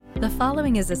The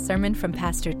following is a sermon from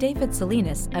Pastor David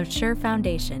Salinas of Sure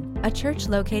Foundation, a church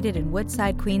located in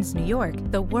Woodside, Queens, New York,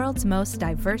 the world's most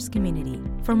diverse community.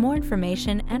 For more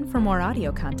information and for more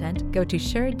audio content, go to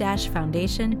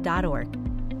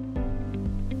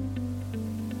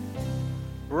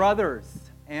sure-foundation.org.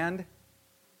 Brothers and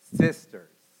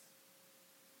sisters.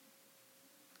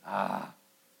 What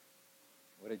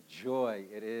a joy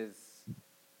it is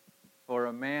for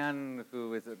a man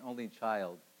who is an only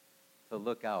child to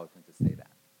look out and to say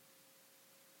that.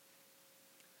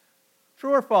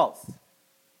 True or false?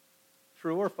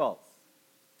 True or false?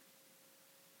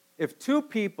 If two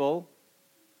people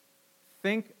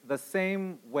think the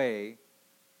same way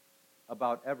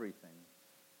about everything,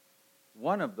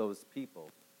 one of those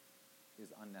people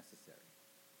is unnecessary.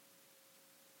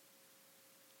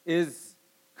 Is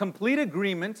complete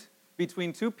agreement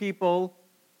between two people,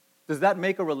 does that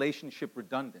make a relationship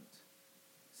redundant,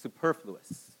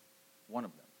 superfluous? One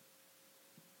of them.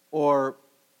 Or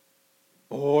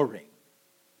boring?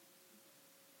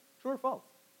 True or false?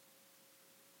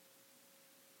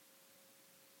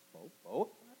 Both?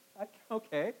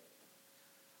 Okay.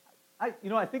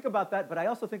 I think about that, but I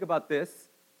also think about this.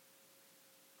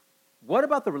 What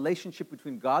about the relationship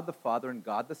between God the Father and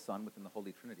God the Son within the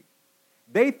Holy Trinity?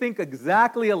 They think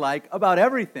exactly alike about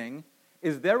everything.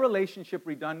 Is their relationship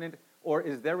redundant, or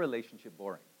is their relationship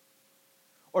boring?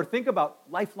 Or think about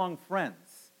lifelong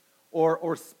friends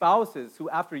or spouses who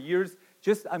after years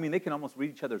they can almost read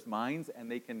each other's minds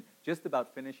and they can just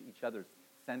about finish each other's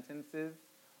sentences.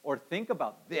 Or think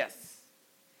about this.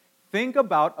 Think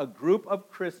about a group of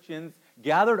Christians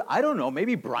gathered, I don't know,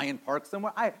 maybe Bryant Park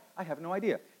somewhere, I have no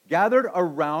idea, gathered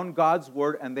around God's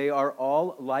Word, and they are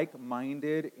all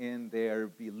like-minded in their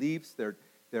beliefs, their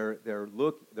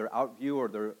look, their outview, or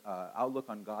their outlook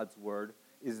on God's Word.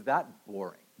 Is that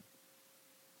boring?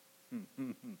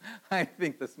 I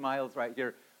think the smiles right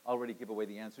here already give away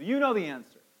the answer. You know the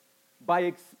answer. By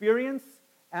experience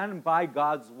and by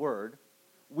God's Word,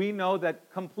 we know that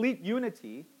complete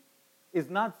unity is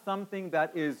not something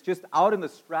that is just out in the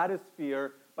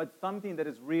stratosphere, but something that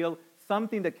is real,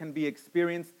 something that can be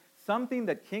experienced, something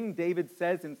that King David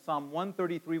says in Psalm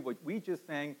 133, what we just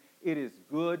sang, it is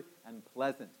good and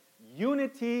pleasant.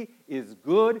 Unity is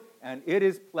good and it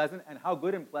is pleasant. And how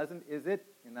good and pleasant is it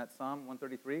in that Psalm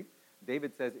 133?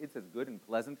 David says it's as good and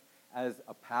pleasant as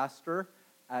a pastor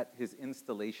at his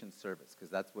installation service, because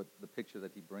that's what the picture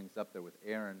that he brings up there with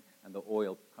Aaron and the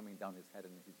oil coming down his head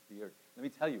and his beard. Let me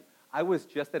tell you, I was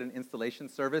just at an installation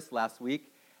service last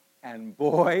week, and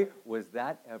boy, was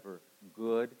that ever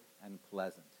good and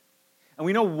pleasant. And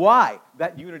we know why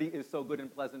that unity is so good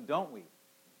and pleasant, don't we?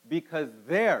 Because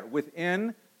there,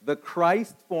 within the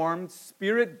Christ-formed,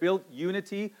 Spirit-built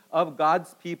unity of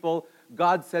God's people,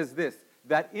 God says this,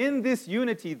 that in this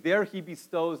unity, there he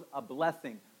bestows a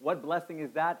blessing. What blessing is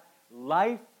that?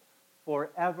 Life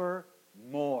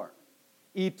forevermore.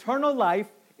 Eternal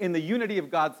life in the unity of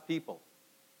God's people.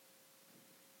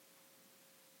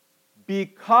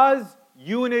 Because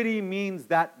unity means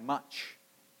that much.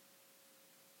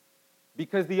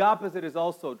 Because the opposite is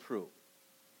also true.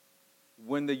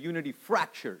 When the unity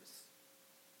fractures,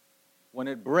 when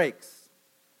it breaks,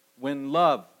 when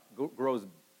love grows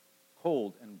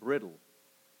cold and brittle,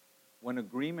 when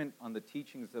agreement on the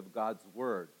teachings of God's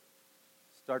Word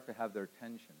start to have their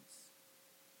tensions,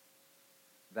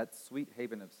 that sweet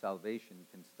haven of salvation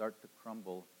can start to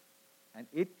crumble, and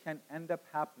it can end up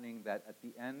happening that at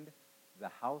the end, the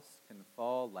house can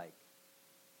fall like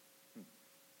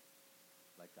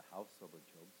the house over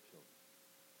Job's children.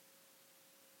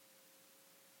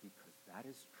 Because that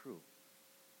is true.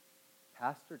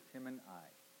 Pastor Tim and I,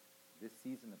 this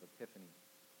season of Epiphany,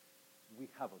 we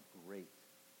have a great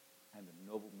and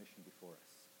a noble mission before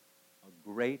us. A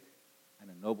great and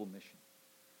a noble mission.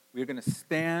 We are going to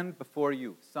stand before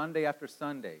you Sunday after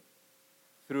Sunday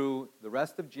through the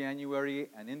rest of January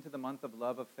and into the month of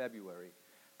love of February.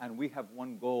 And we have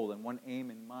one goal and one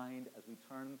aim in mind as we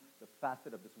turn the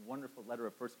facet of this wonderful letter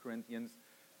of 1 Corinthians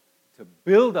to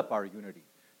build up our unity,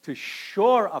 to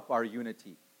shore up our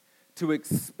unity, to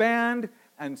expand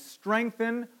and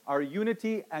strengthen our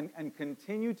unity and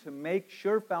continue to make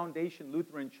Sure Foundation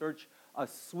Lutheran Church a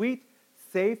sweet,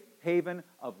 safe haven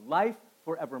of life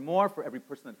forevermore for every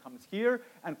person that comes here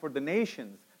and for the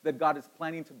nations that God is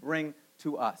planning to bring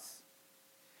to us.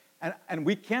 And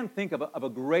we can't think of a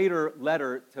greater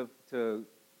letter to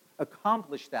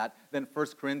accomplish that than 1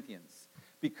 Corinthians.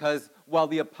 Because while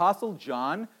the Apostle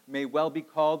John may well be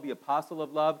called the Apostle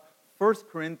of Love, 1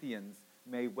 Corinthians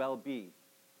may well be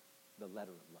the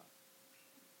letter of love.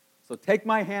 So take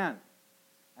my hand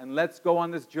and let's go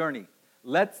on this journey.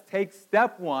 Let's take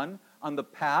step one on the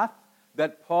path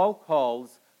that Paul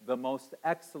calls the most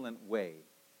excellent way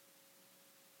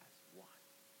as one.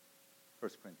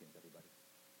 1 Corinthians, everybody.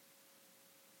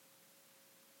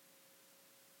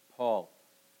 Paul,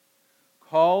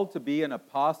 called to be an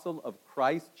apostle of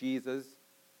Christ Jesus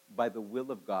by the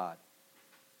will of God,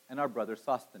 and our brother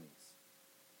Sosthenes.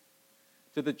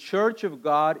 To the church of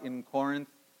God in Corinth,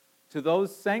 to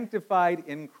those sanctified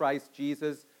in Christ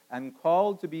Jesus and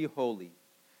called to be holy,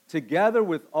 together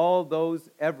with all those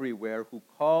everywhere who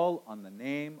call on the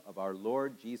name of our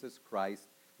Lord Jesus Christ,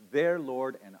 their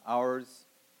Lord and ours,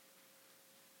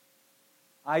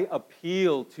 I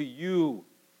appeal to you,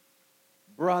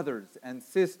 brothers and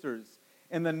sisters,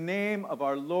 in the name of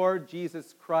our Lord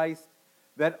Jesus Christ,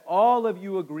 that all of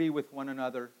you agree with one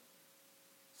another,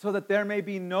 so that there may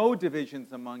be no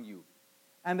divisions among you,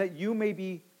 and that you may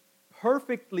be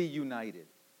perfectly united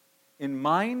in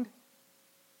mind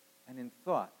and in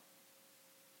thought.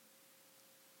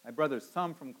 My brothers,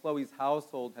 some from Chloe's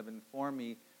household have informed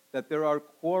me that there are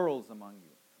quarrels among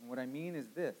you. And what I mean is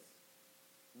this.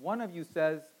 One of you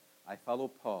says, I follow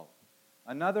Paul.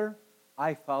 Another,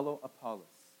 I follow Apollos.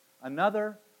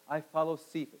 Another, I follow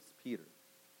Cephas, Peter.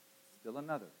 Still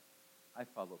another, I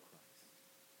follow Christ.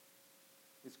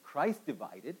 Is Christ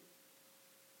divided?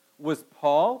 Was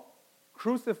Paul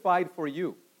crucified for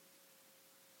you?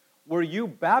 Were you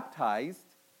baptized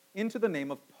into the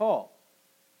name of Paul?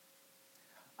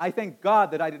 I thank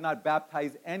God that I did not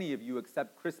baptize any of you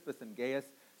except Crispus and Gaius,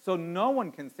 so no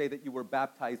one can say that you were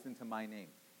baptized into my name.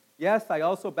 Yes, I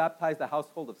also baptized the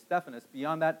household of Stephanas.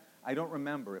 Beyond that, I don't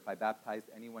remember if I baptized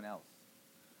anyone else.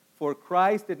 For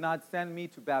Christ did not send me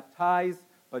to baptize,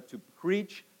 but to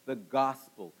preach the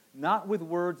gospel, not with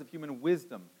words of human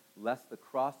wisdom, lest the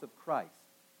cross of Christ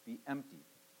be emptied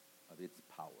of its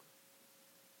power.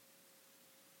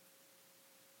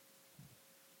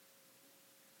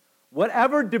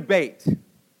 Whatever debate,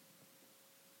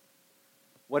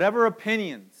 whatever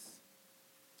opinions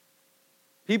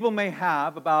people may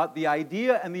have about the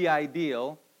idea and the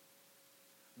ideal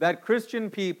that Christian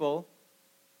people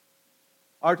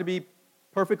are to be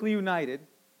perfectly united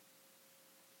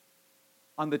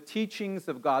on the teachings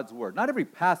of God's Word. Not every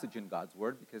passage in God's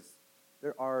Word, because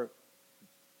there are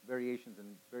variations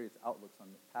and various outlooks on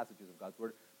the passages of God's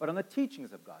Word, but on the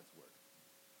teachings of God's Word.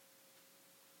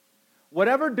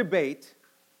 Whatever debate,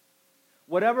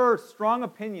 whatever strong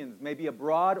opinions may be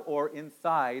abroad or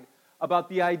inside about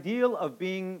the ideal of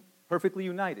being perfectly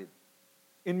united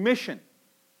in mission,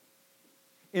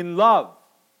 in love,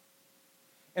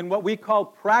 in what we call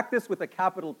practice with a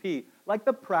capital P, like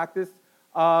the practice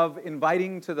of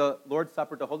inviting to the Lord's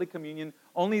Supper, to Holy Communion,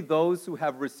 only those who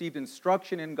have received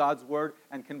instruction in God's Word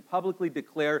and can publicly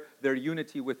declare their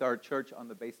unity with our church on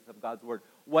the basis of God's Word.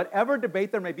 Whatever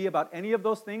debate there may be about any of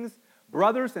those things,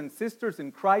 brothers and sisters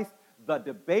in Christ, the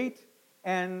debate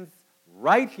ends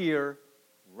right here,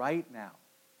 right now.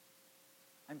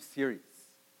 I'm serious.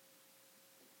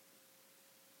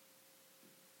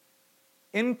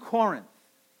 In Corinth,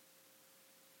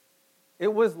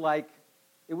 it was like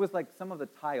some of the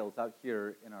tiles out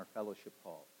here in our fellowship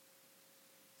hall.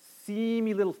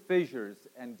 Seamy little fissures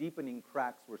and deepening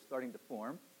cracks were starting to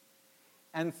form,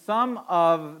 and some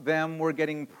of them were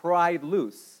getting pried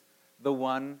loose, the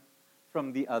one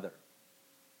from the other.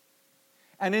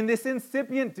 And in this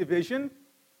incipient division,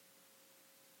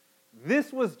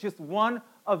 this was just one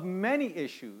of many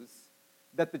issues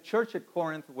that the church at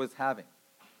Corinth was having.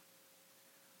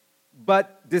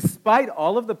 But despite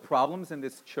all of the problems in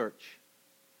this church,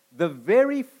 the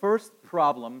very first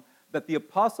problem that the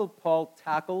Apostle Paul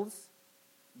tackles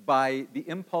by the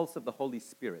impulse of the Holy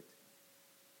Spirit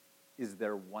is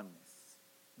their oneness,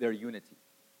 their unity.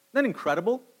 Isn't that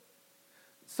incredible?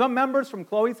 Some members from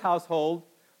Chloe's household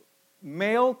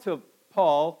mail to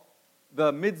Paul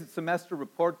the mid-semester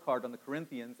report card on the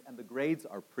Corinthians, and the grades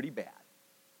are pretty bad.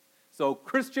 So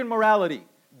Christian morality,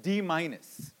 D-.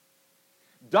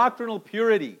 Doctrinal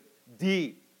purity,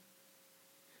 D.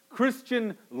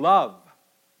 Christian love,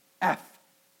 F.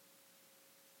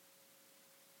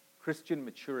 Christian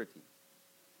maturity,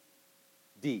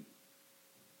 D.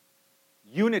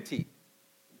 Unity,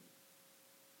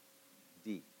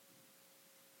 D.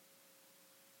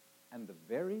 And the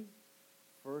very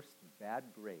first bad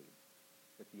grade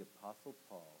that the Apostle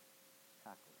Paul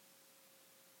tackles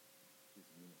is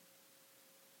unity.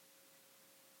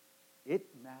 It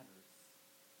matters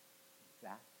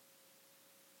that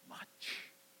much.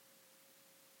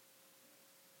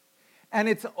 And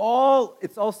it's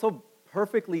also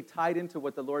perfectly tied into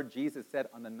what the Lord Jesus said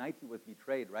on the night he was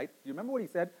betrayed, right? Do you remember what he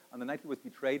said on the night he was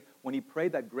betrayed? When he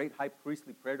prayed that great high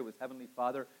priestly prayer to his heavenly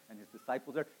Father and his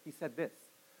disciples there, he said this: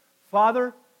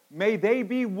 Father, may they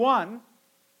be one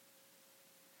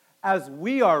as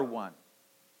we are one,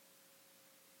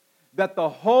 that the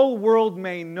whole world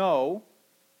may know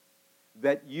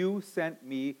that you sent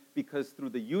me, because through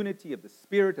the unity of the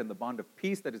Spirit and the bond of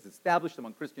peace that is established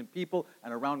among Christian people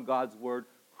and around God's Word,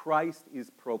 Christ is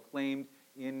proclaimed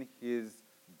in His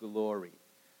glory.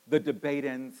 The debate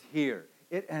ends here.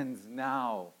 It ends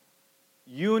now.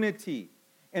 Unity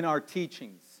in our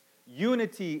teachings,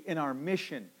 unity in our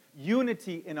mission,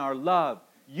 unity in our love,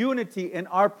 unity in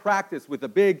our practice with a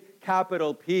big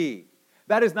capital P.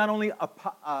 That is not only a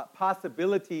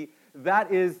possibility,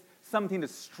 that is something to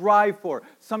strive for,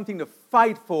 something to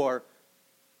fight for,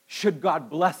 should God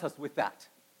bless us with that.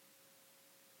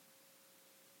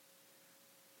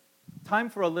 Time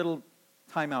for a little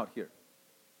time out here.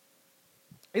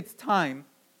 It's time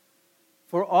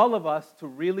for all of us to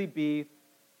really be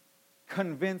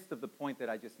convinced of the point that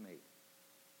I just made.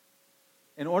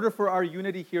 In order for our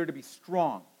unity here to be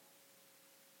strong,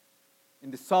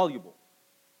 indissoluble,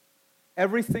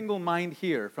 every single mind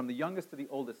here, from the youngest to the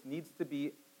oldest, needs to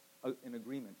be in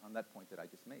agreement on that point that I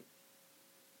just made.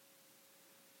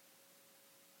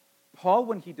 Paul,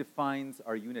 when he defines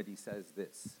our unity, says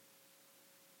this,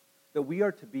 that we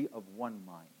are to be of one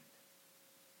mind.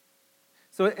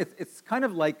 So it's kind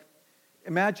of like,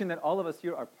 imagine that all of us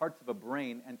here are parts of a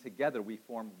brain, and together we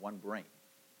form one brain.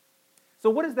 So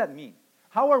what does that mean?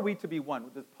 How are we to be one?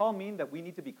 Does Paul mean that we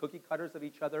need to be cookie cutters of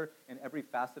each other in every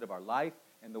facet of our life,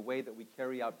 and the way that we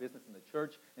carry out business in the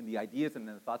church, and the ideas and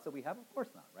the thoughts that we have? Of course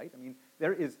not, right? I mean,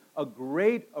 there is a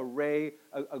great array,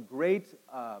 a great,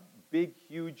 big,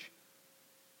 huge,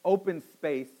 open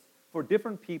space for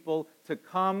different people to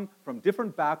come from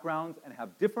different backgrounds and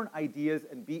have different ideas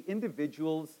and be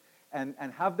individuals and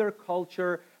have their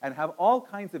culture and have all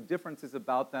kinds of differences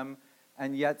about them,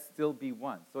 and yet still be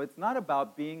one. So it's not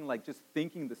about being like just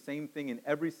thinking the same thing in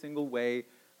every single way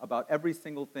about every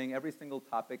single thing, every single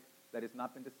topic that has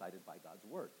not been decided by God's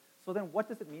Word. So then what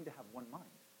does it mean to have one mind?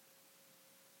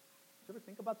 Did you ever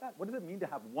think about that? What does it mean to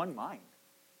have one mind?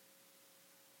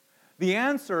 The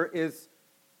answer is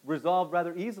resolved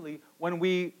rather easily when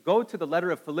we go to the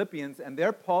letter of Philippians, and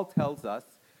there Paul tells us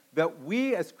that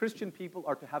we as Christian people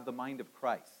are to have the mind of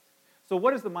Christ. So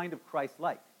what is the mind of Christ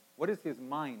like? What is his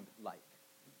mind like?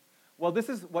 Well, this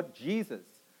is what Jesus,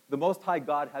 the Most High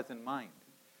God, has in mind.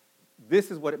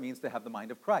 This is what it means to have the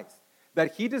mind of Christ.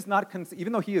 That he does not,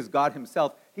 even though he is God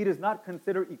himself, he does not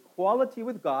consider equality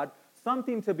with God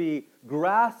something to be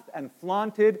grasped and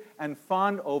flaunted and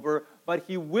fawned over, but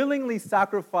he willingly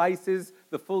sacrifices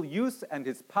the full use and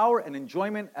his power and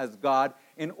enjoyment as God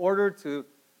in order to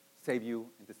save you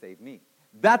and to save me.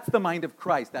 That's the mind of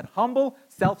Christ, that humble,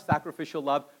 self-sacrificial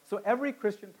love. So every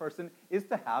Christian person is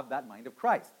to have that mind of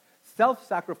Christ.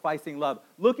 Self-sacrificing love,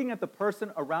 looking at the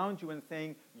person around you and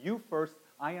saying, you first,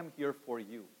 I am here for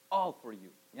you, all for you.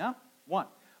 Yeah? One.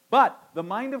 But the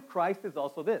mind of Christ is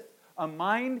also this, a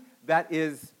mind that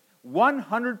is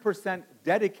 100%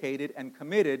 dedicated and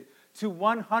committed to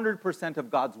 100% of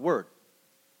God's Word.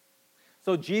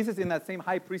 So Jesus, in that same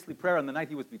high priestly prayer on the night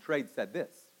he was betrayed, said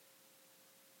this,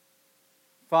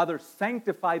 Father,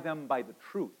 sanctify them by the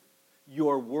truth.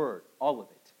 Your word, all of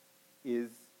it,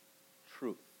 is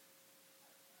truth.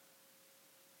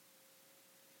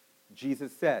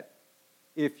 Jesus said,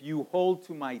 if you hold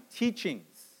to my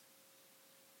teachings,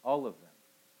 all of them,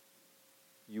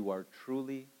 you are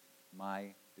truly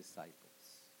my disciples.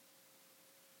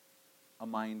 A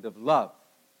mind of love,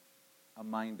 a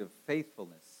mind of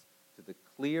faithfulness to the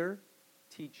clear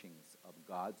teachings of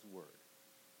God's word.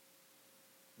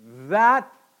 That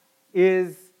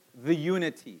is the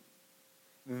unity.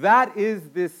 That is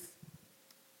this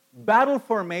battle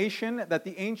formation that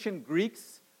the ancient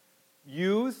Greeks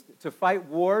used to fight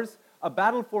wars, a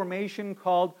battle formation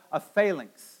called a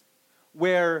phalanx,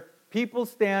 where people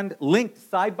stand linked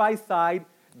side by side,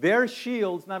 their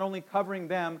shields not only covering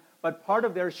them, but part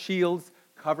of their shields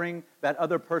covering that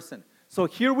other person. So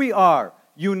here we are,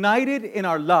 united in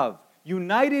our love,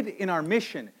 united in our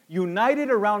mission, united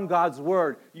around God's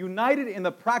word, united in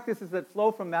the practices that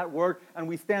flow from that word, and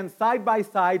we stand side by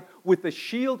side with the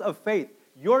shield of faith.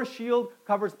 Your shield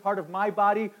covers part of my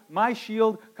body, my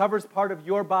shield covers part of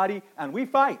your body, and we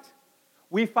fight.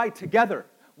 We fight together.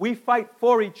 We fight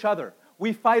for each other.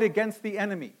 We fight against the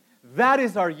enemy. That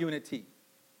is our unity.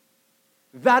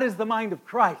 That is the mind of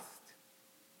Christ.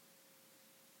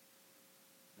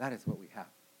 That is what we have.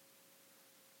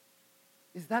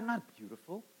 Is that not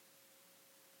beautiful?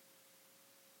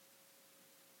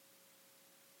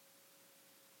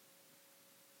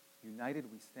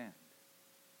 United we stand.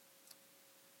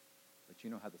 But you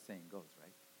know how the saying goes,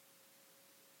 right?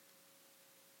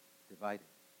 divided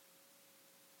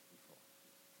before.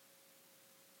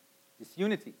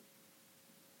 Disunity,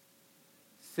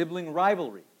 sibling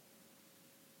rivalry.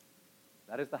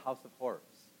 That is the house of horrors.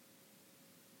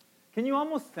 Can you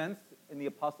almost sense in the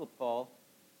Apostle Paul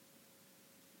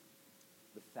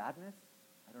the sadness?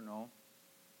 I don't know.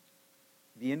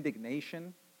 The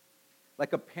indignation?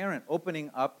 Like a parent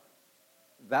opening up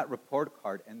that report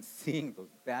card and seeing those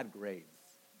bad grades.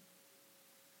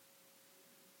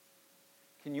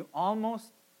 Can you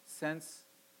almost sense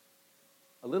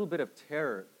a little bit of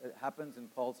terror that happens in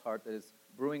Paul's heart, that is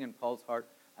brewing in Paul's heart,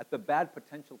 at the bad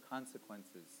potential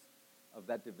consequences of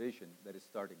that division that is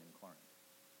starting in Corinth?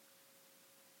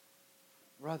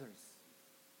 Brothers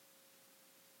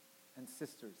and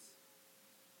sisters,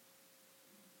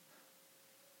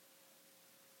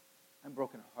 I'm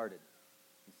brokenhearted,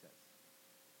 he says.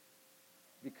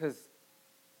 Because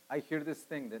I hear this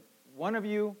thing that one of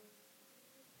you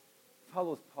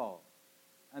follows Paul,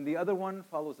 and the other one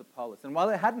follows Apollos. And while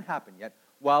it hadn't happened yet,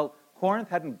 while Corinth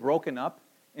hadn't broken up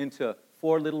into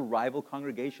 4 little rival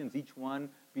congregations, each one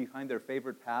behind their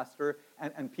favorite pastor,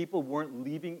 and people weren't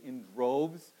leaving in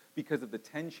droves because of the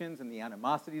tensions and the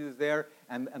animosity that's there,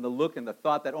 and the look and the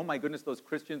thought that, oh my goodness, those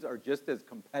Christians are just as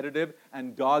competitive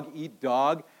and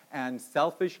dog-eat-dog and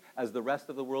selfish as the rest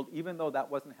of the world. Even though that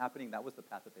wasn't happening, that was the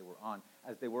path that they were on,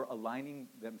 as they were aligning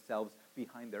themselves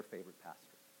behind their favorite pastor.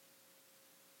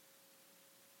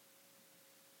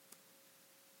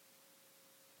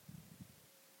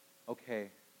 Okay,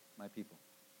 my people.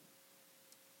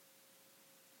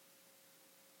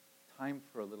 Time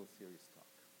for a little serious talk.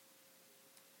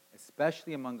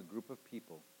 Especially among a group of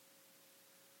people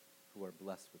who are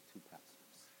blessed with 2 pastors.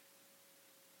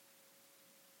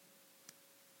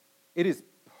 It is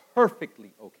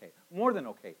perfectly okay, more than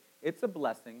okay. It's a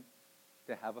blessing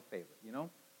to have a favorite. You know,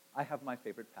 I have my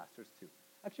favorite pastors too.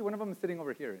 Actually, one of them is sitting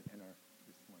over here in our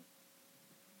this morning.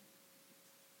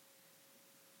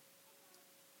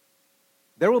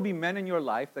 There will be men in your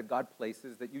life that God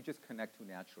places that you just connect to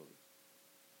naturally,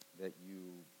 that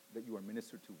you are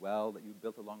ministered to well, that you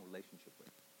built a long relationship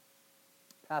with.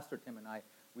 Pastor Tim and I,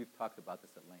 we've talked about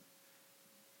this at length.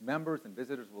 Members and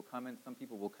visitors will come in. Some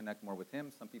people will connect more with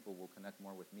him. Some people will connect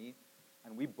more with me.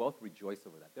 And we both rejoice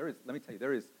over that. Let me tell you,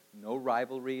 there is no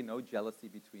rivalry, no jealousy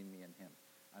between me and him.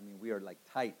 I mean, we are like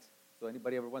tight. So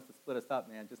anybody ever wants to split us up,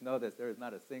 man, just know this. There is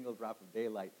not a single drop of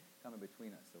daylight coming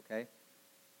between us, okay?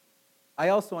 I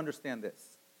also understand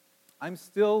this. I'm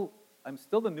still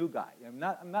the new guy. I'm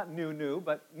not new,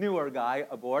 but newer guy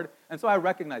aboard. And so I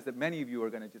recognize that many of you are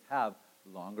going to just have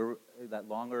that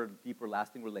longer, deeper,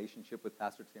 lasting relationship with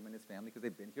Pastor Tim and his family because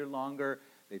they've been here longer.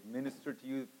 They've ministered to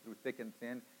you through thick and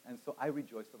thin. And so I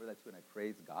rejoice over that too, and I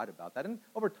praise God about that. And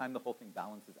over time, the whole thing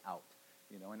balances out,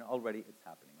 you know, and already it's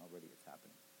happening.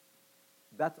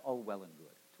 That's all well and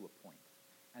good to a point.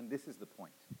 And this is the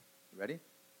point. You ready?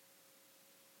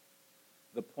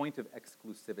 The point of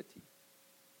exclusivity.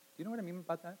 Do you know what I mean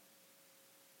about that?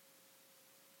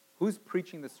 Who's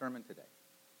preaching the sermon today?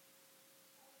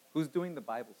 Who's doing the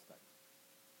Bible study?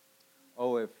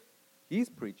 Oh, if he's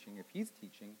preaching, if he's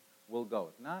teaching, we'll go.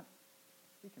 If not,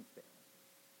 we can stay.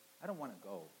 I don't want to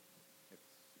go if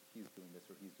he's doing this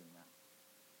or he's doing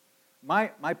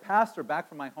that. My pastor back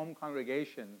from my home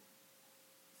congregation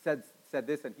said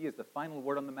this, and he is the final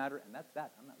word on the matter, and that's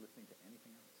that. I'm not listening to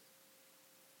anything else.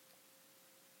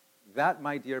 That,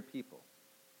 my dear people,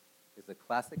 is a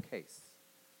classic case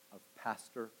of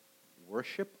pastor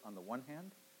worship on the one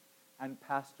hand and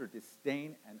pastor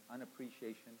disdain and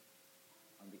unappreciation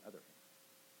on the other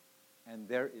hand. And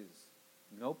there is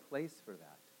no place for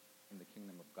that in the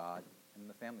kingdom of God and in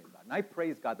the family of God. And I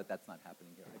praise God that that's not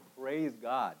happening here. I praise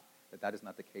God that that is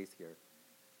not the case here.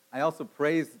 I also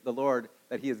praise the Lord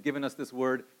that he has given us this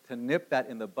word to nip that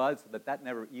in the bud so that that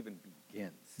never even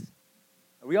begins.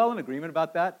 Are we all in agreement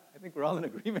about that? I think we're all in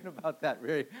agreement about that.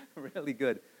 Really, really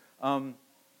good.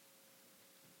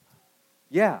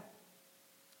 Yeah.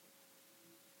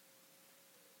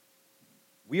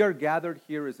 We are gathered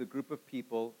here as a group of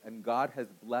people, and God has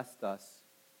blessed us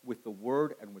with the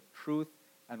word and with truth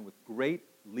and with great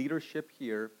leadership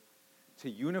here to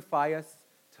unify us,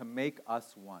 to make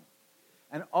us one.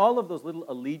 And all of those little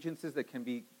allegiances that can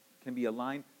be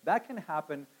aligned, that can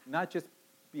happen not just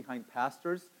behind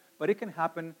pastors, but it can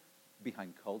happen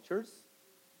behind cultures.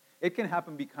 It can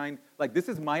happen behind, like, this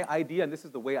is my idea and this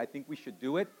is the way I think we should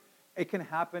do it. It can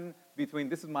happen between,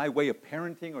 this is my way of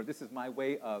parenting, or this is my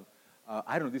way of,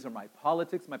 I don't know, these are my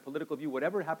politics, my political view,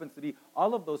 whatever it happens to be.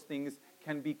 All of those things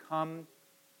can become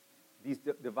these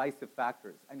divisive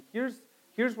factors. And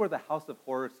here's where the house of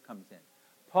horrors comes in.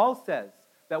 Paul says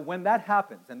that when that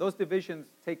happens and those divisions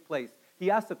take place, he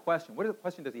asks a question. What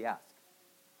question does he ask?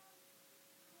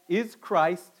 Is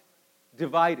Christ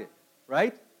divided,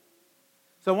 right?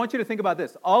 So I want you to think about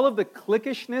this. All of the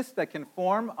cliquishness that can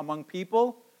form among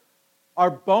people are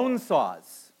bone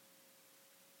saws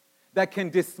that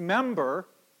can dismember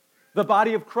the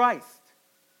body of Christ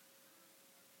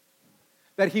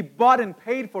that he bought and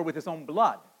paid for with his own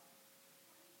blood.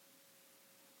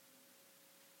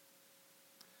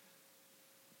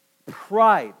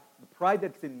 Pride, the pride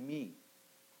that's in me,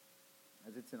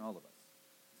 as it's in all of us.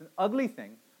 It's an ugly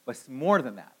thing, but it's more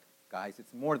than that, guys.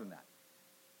 It's more than that.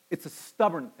 It's a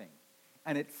stubborn thing.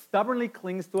 And it stubbornly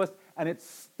clings to us, and it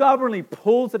stubbornly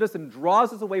pulls at us and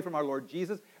draws us away from our Lord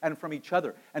Jesus and from each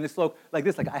other. And it's like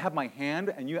this, like I have my hand,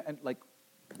 and like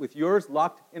with yours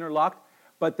interlocked,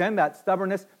 but then that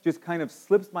stubbornness just kind of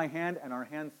slips my hand, and our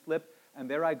hands slip, and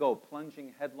there I go,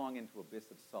 plunging headlong into an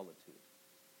abyss of solitude.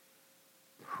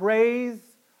 Praise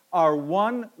our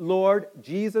one Lord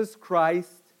Jesus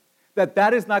Christ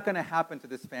that is not going to happen to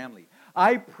this family.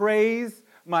 I praise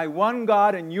my one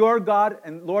God and your God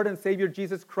and Lord and Savior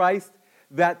Jesus Christ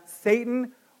that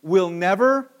Satan will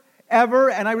never, ever,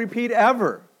 and I repeat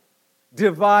ever,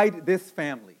 divide this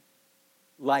family.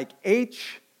 Like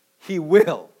H, he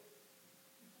will.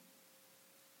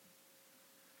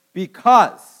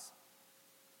 Because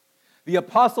the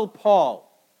Apostle Paul,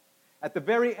 at the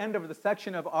very end of the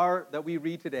section of that we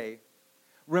read today,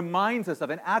 reminds us of,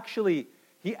 and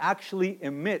he actually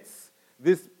emits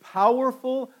this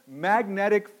powerful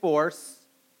magnetic force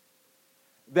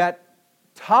that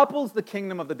topples the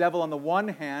kingdom of the devil on the one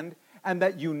hand, and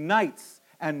that unites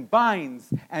and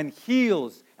binds and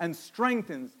heals and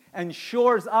strengthens and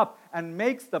shores up and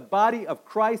makes the body of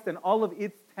Christ and all of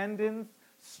its tendons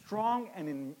strong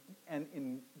and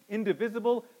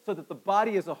indivisible, so that the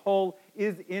body as a whole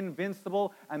is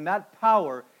invincible. And that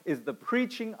power is the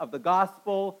preaching of the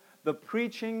gospel, the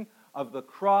preaching of the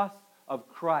cross of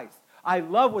Christ. I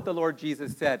love what the Lord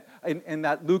Jesus said in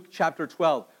that Luke chapter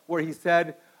 12, where he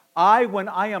said, when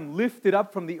I am lifted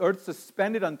up from the earth,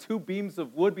 suspended on two beams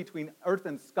of wood between earth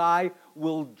and sky,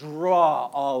 will draw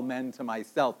all men to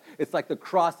myself. It's like the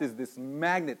cross is this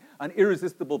magnet, an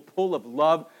irresistible pull of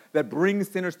love that brings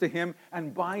sinners to him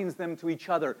and binds them to each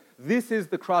other. This is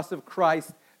the cross of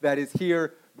Christ that is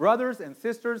here. Brothers and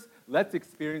sisters, let's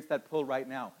experience that pull right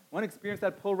now. Want to experience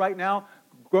that pull right now?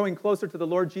 Growing closer to the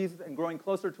Lord Jesus and growing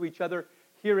closer to each other?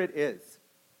 Here it is.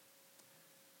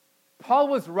 Paul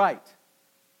was right.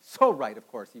 So right, of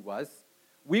course he was.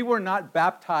 We were not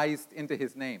baptized into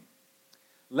his name.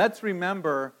 Let's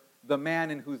remember the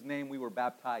man in whose name we were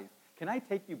baptized. Can I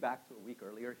take you back to a week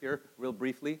earlier here, real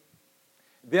briefly?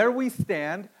 There we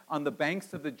stand on the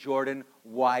banks of the Jordan,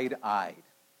 wide-eyed.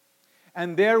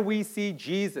 And there we see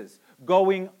Jesus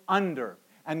going under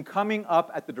and coming up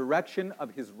at the direction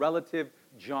of his relative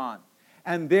John.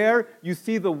 And there you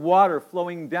see the water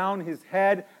flowing down his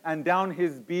head and down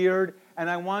his beard. And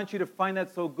I want you to find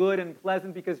that so good and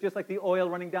pleasant, because just like the oil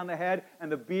running down the head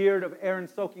and the beard of Aaron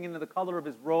soaking into the color of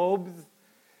his robes,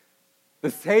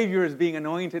 the Savior is being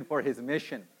anointed for his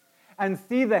mission. And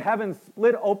see the heavens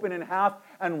split open in half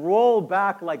and roll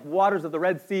back like waters of the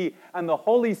Red Sea, and the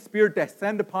Holy Spirit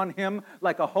descend upon him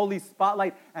like a holy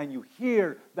spotlight, and you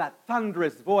hear that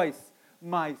thunderous voice,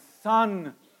 "My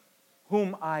Son,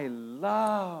 whom I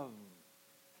love,"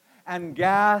 and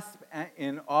gasp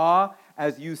in awe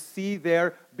as you see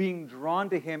there being drawn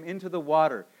to him into the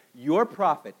water, your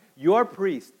prophet, your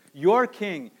priest, your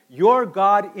king, your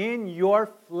God in your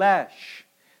flesh.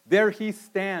 There he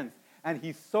stands, and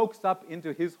he soaks up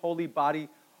into his holy body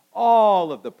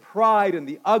all of the pride and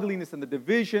the ugliness and the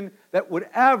division that would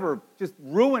ever just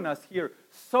ruin us here,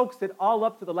 soaks it all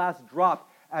up to the last drop,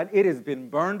 and it has been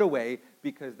burned away,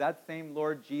 because that same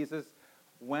Lord Jesus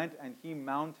went and he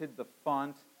mounted the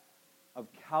font of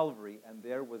Calvary, and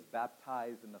there was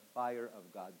baptized in the fire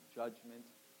of God's judgment,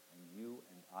 and you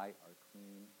and I are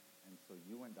clean, and so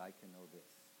you and I can know this.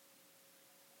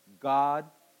 God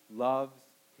loves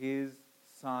his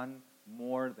Son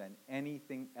more than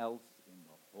anything else in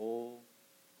the whole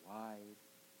wide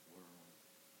world,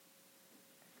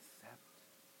 except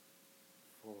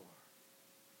for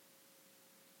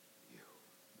you.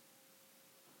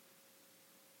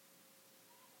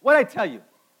 What I tell you,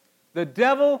 the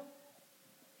devil,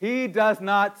 he does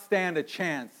not stand a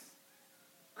chance,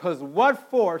 because what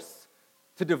force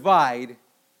to divide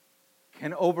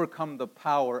can overcome the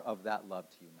power of that love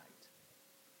to unite?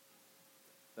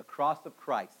 The cross of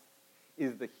Christ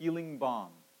is the healing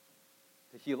balm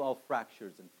to heal all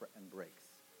fractures and breaks.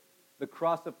 The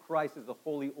cross of Christ is the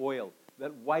holy oil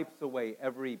that wipes away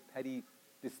every petty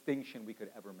distinction we could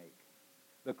ever make.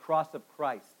 The cross of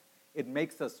Christ It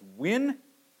makes us win,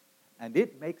 and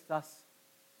it makes us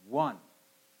one,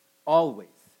 always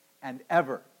and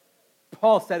ever.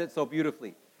 Paul said it so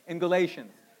beautifully in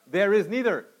Galatians. There is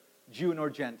neither Jew nor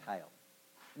Gentile,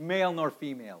 male nor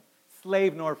female,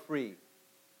 slave nor free,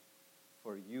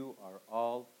 for you are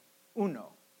all uno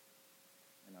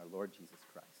in our Lord Jesus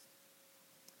Christ.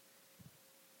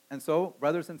 And so,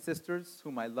 brothers and sisters,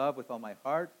 whom I love with all my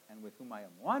heart and with whom I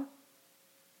am one,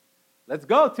 let's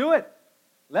go to it.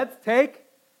 Let's take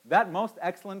that most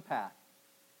excellent path,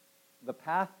 the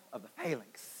path of the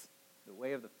Phalanx, the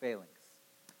way of the Phalanx.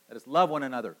 Let us love one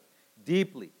another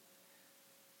deeply.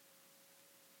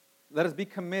 Let us be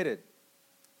committed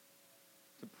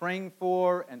to praying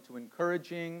for and to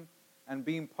encouraging and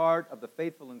being part of the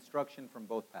faithful instruction from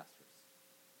both pastors.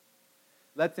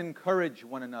 Let's encourage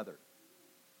one another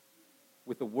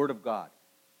with the Word of God.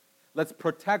 Let's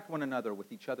protect one another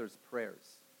with each other's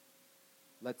prayers.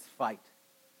 Let's fight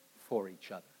for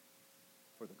each other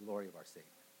for the glory of our Savior.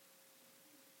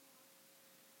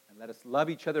 And let us love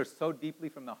each other so deeply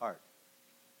from the heart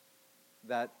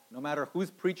that no matter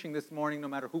who's preaching this morning, no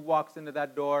matter who walks into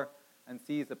that door and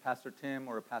sees a Pastor Tim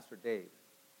or a Pastor Dave,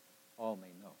 all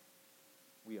may know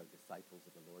we are disciples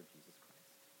of the Lord Jesus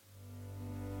Christ.